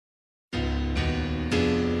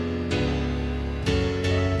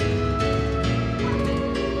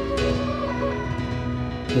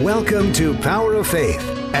Welcome to Power of Faith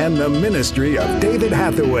and the ministry of David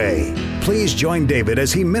Hathaway. Please join David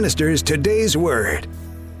as he ministers today's word.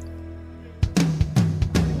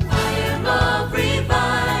 Fire of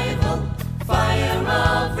revival, fire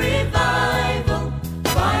of revival,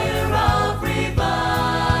 fire of revival,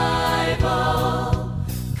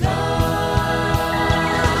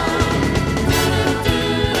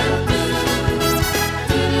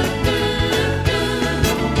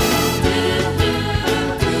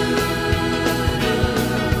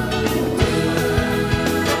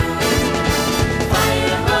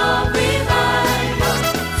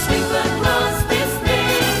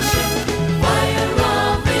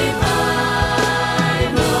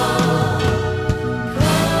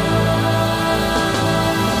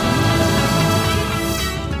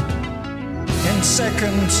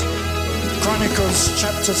 Chronicles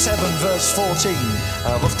chapter 7 verse 14.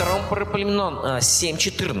 Во втором Паралипоменон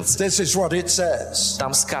 7:14 This is what it says.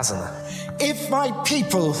 там сказано: If my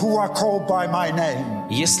people who are called by my name,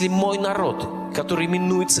 если мой народ, который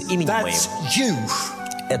именуется именем моим, that's you.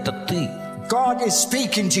 это ты. God is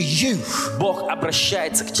speaking to you. Бог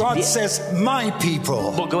обращается к God тебе. says, my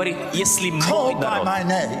people, Бог говорит: если мой called by народ, my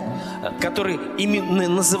name, который именно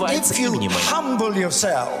называется if you именем моим, humble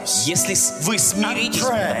yourselves, если вы смиритесь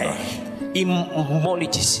pray, и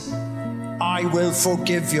молитесь, I will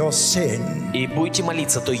forgive your sin. и будете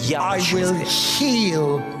молиться, то я I прощу will вас,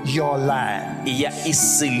 heal your land. и я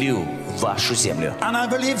исцелю вашу землю. And I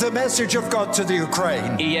believe the message of God to the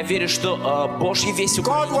Ukraine. И я верю, что Божья весть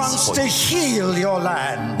God Украине wants to сегодня. heal your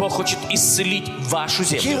land. Бог хочет исцелить вашу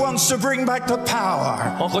He землю. wants to bring back the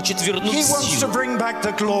power. Он хочет вернуть He wants to силу. bring back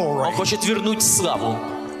the glory. Он хочет вернуть славу.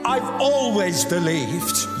 I've always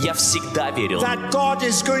believed Я всегда верил, that God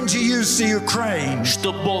is going to use the Ukraine.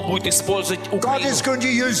 что Бог будет использовать God Украину is going to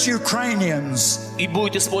use Ukrainians и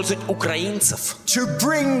будет использовать украинцев to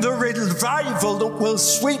bring the revival that will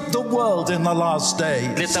sweep the world in the last для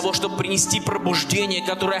days. того, чтобы принести пробуждение,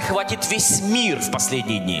 которое охватит весь мир в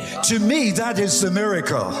последние дни. To me, that is the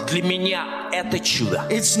miracle. Для меня это чудо.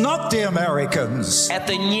 It's not the Americans.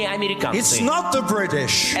 Это не It's американцы, not the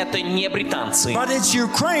British. это не британцы, But it's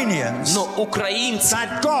Ukrainians но украинцы,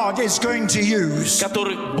 that God is going to use.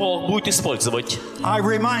 которых Бог будет использовать. I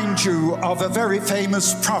remind you of a very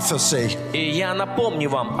famous prophecy. И я напомню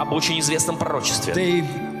вам об очень известном пророчестве. The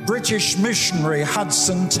British missionary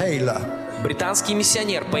Hudson Taylor, Британский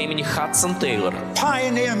миссионер по имени Хадсон Тейлор,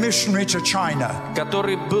 pioneer missionary to China.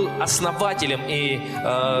 который был основателем и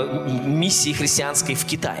миссии христианской в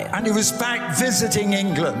Китае. And he was back visiting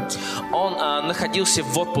England. Он находился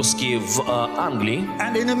в отпуске в Англии,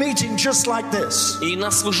 And in a meeting just like this, и на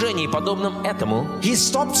служении, подобном этому, he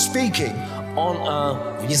stopped speaking. он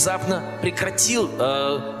внезапно прекратил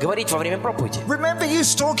говорить во время проповеди. Remember, he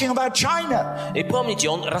was talking about China. И помните,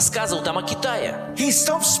 он рассказывал там о Китае, He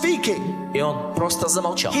stopped speaking. и он просто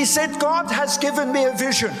замолчал. He said, God has given me a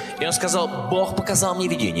vision. И он сказал: Бог показал мне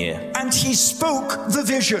видение. And he spoke the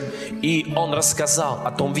vision. И он рассказал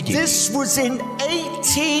о том видении. This was in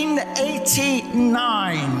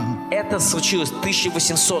 1889. Это случилось в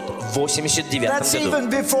 1889 That's году. even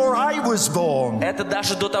before I was born. Это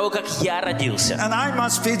даже до того, как я родился. And I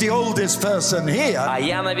must be the oldest person here. А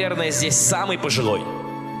я, наверное, здесь самый пожилой.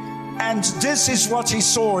 And this is what he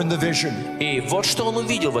saw in the vision. И вот что он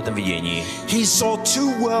увидел в этом видении. He saw two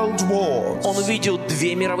world wars. Он увидел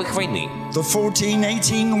две мировых войны. The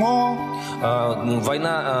 1418 war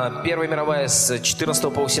Война Первая мировая с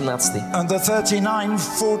 14 по 18. and the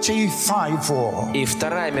 3945 war. И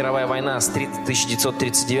Вторая мировая война с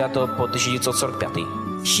 1939 по 1945.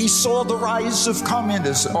 He saw the rise of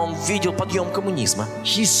communism. Он видел подъем коммунизма.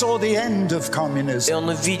 He saw the end of И communism. он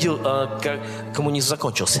увидел, как коммунизм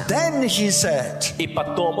закончился. Then he said, И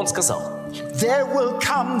потом он сказал, there will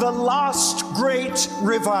come the last great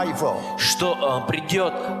revival. что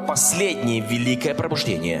придет последнее великое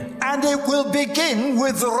пробуждение. And it will begin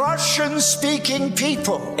with Russian-speaking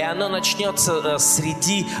people. И оно начнется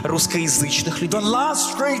среди русскоязычных The людей.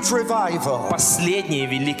 last great revival. Последнее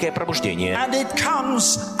великое пробуждение. And it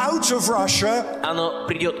comes out of Russia, Оно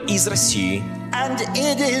придет из России. and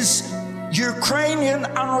it is Ukrainian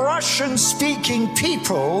and Russian-speaking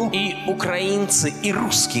people И украинцы, и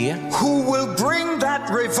русские who will bring that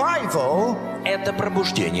revival это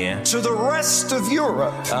пробуждение to the rest of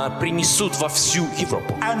Europe. принесут во всю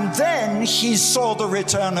Европу. And then he saw the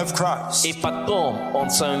return of Christ. И потом он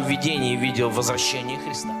в своем видении видел возвращение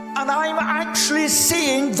Христа. And I'm actually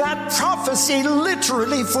seeing that prophecy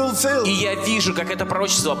literally fulfilled. И я вижу, как это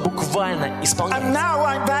пророчество буквально And исполняется. now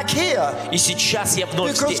I'm back here. here. И сейчас я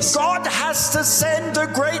вновь Because здесь. God has to send a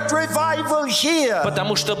great revival here.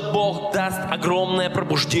 Потому что Бог даст огромное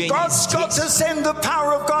пробуждение God's got to здесь. send the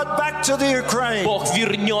power of God back to the Ukraine. Бог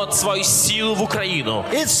вернет свою силу в Украину.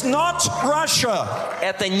 It's not Russia.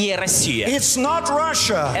 Это не Россия. It's not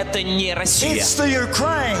Russia. Это не Россия. It's the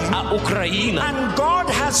Ukraine. А Украина. And God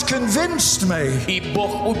has convinced me И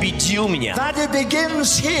Бог убедил меня, that it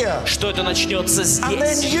begins here. что это начнется And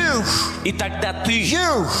then здесь. you И тогда ты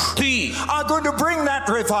are going to bring that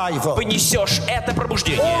revival понесешь это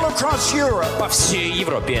пробуждение all across Europe, по всей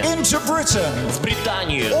Европе, into Britain, в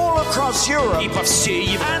Британию all across Europe. и по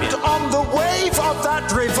всей And Европе. on the wave of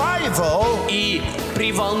that revival, И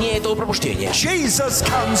при волне этого пробуждения, Jesus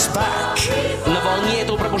comes back. на волне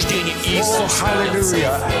этого пробуждения Oh, Иисус вернется.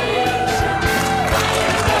 hallelujah.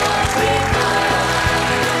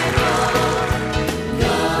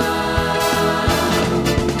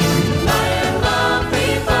 Fire of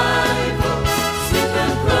revival, sweep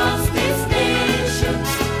across this nation.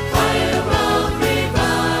 Fire of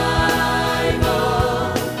revival,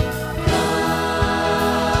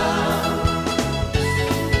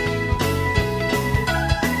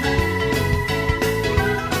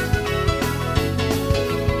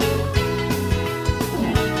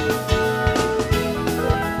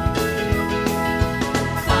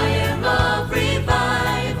 fire of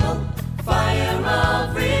revival, fire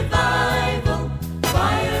of revival,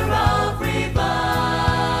 fire of revival.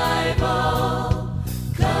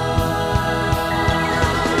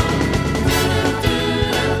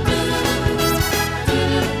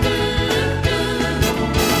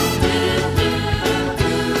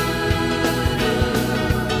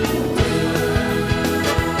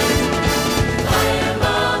 Fire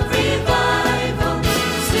of revival,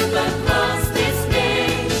 sweep across this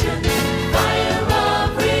nation. Fire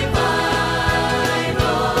of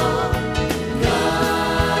revival,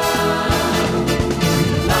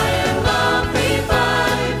 fire of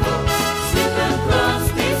revival, sweep across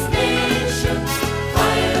this nation.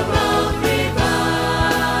 Fire of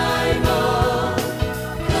revival.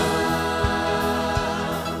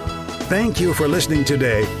 Thank you for listening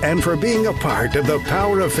today and for being a part of the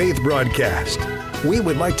Power of Faith broadcast. We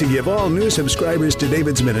would like to give all new subscribers to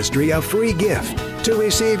David's ministry a free gift. To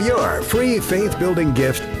receive your free faith-building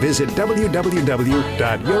gift, visit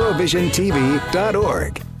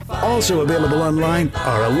www.eurovisiontv.org. Also available online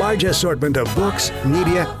are a large assortment of books,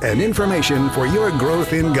 media, and information for your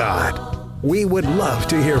growth in God. We would love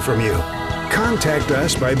to hear from you. Contact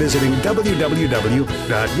us by visiting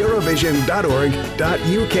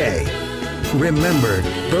www.eurovision.org.uk. Remember,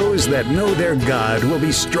 those that know their God will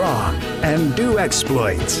be strong and do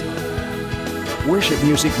exploits. Worship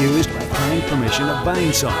music used by kind permission of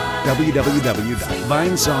Vinesong.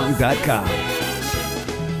 www.vinesong.com.